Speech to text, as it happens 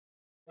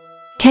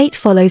Kate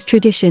follows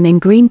tradition in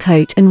green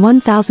coat and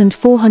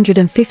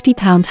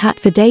 £1,450 hat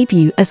for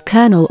debut as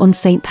Colonel on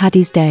St.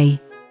 Paddy's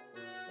Day.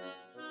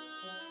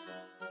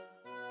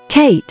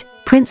 Kate,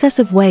 Princess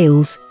of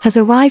Wales, has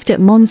arrived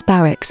at Mons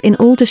Barracks in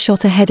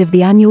Aldershot ahead of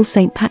the annual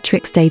St.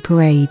 Patrick's Day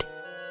parade.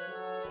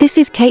 This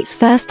is Kate's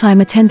first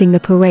time attending the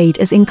parade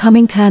as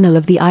incoming Colonel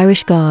of the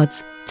Irish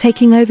Guards,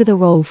 taking over the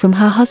role from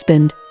her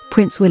husband,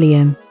 Prince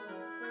William.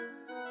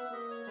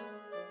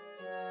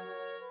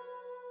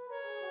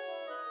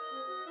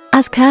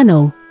 As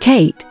Colonel,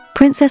 Kate,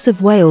 Princess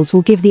of Wales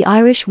will give the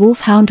Irish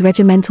Wolfhound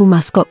regimental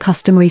mascot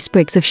customary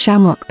sprigs of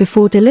shamrock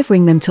before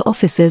delivering them to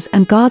officers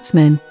and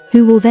guardsmen,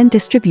 who will then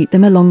distribute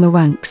them along the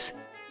ranks.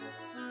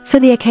 For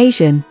the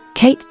occasion,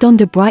 Kate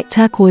donned a bright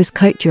turquoise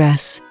coat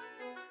dress.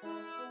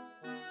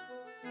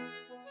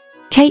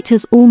 Kate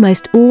has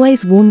almost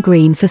always worn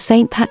green for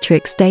St.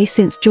 Patrick's Day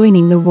since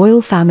joining the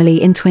royal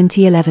family in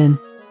 2011.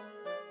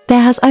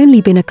 There has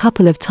only been a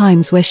couple of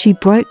times where she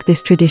broke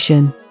this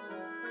tradition.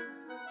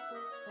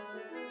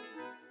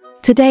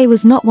 Today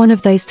was not one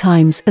of those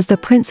times as the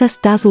princess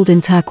dazzled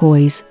in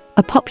turquoise,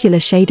 a popular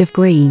shade of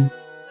green.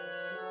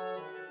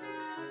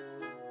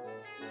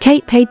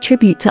 Kate paid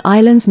tribute to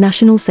Ireland's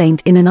national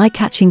saint in an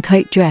eye-catching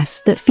coat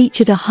dress that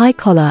featured a high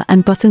collar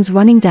and buttons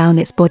running down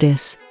its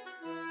bodice.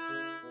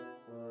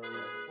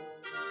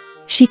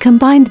 She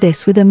combined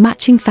this with a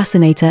matching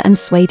fascinator and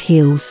suede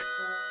heels.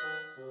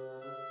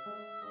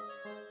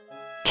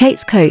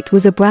 Kate's coat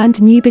was a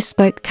brand new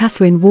bespoke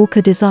Catherine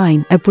Walker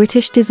design, a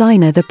British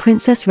designer the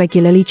princess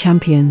regularly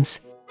champions.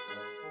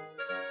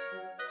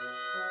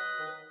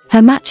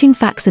 Her matching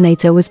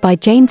fascinator was by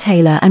Jane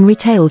Taylor and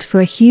retailed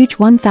for a huge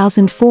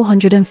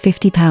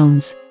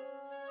 £1,450.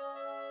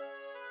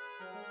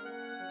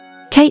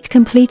 Kate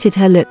completed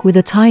her look with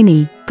a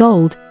tiny,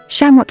 gold,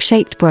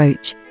 shamrock-shaped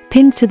brooch,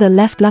 pinned to the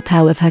left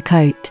lapel of her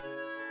coat.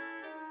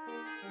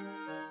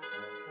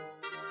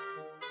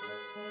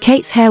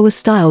 Kate's hair was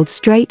styled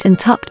straight and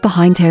tucked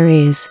behind her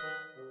ears.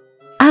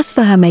 As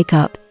for her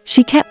makeup,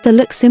 she kept the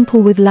look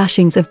simple with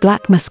lashings of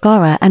black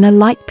mascara and a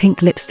light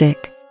pink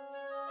lipstick.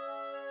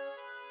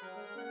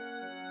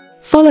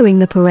 Following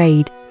the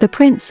parade, the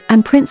Prince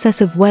and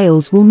Princess of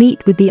Wales will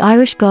meet with the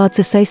Irish Guards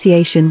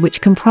Association, which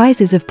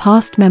comprises of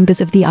past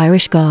members of the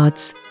Irish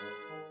Guards.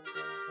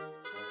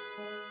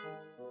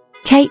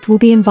 Kate will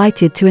be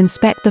invited to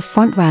inspect the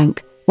front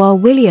rank, while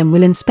William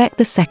will inspect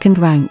the second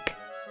rank.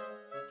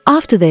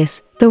 After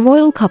this, the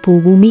royal couple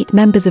will meet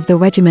members of the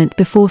regiment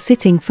before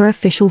sitting for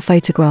official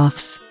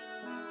photographs.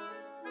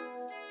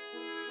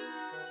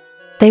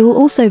 They will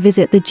also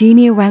visit the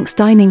junior ranks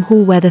dining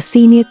hall where the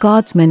senior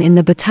guardsmen in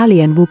the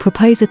battalion will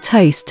propose a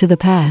toast to the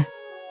pair.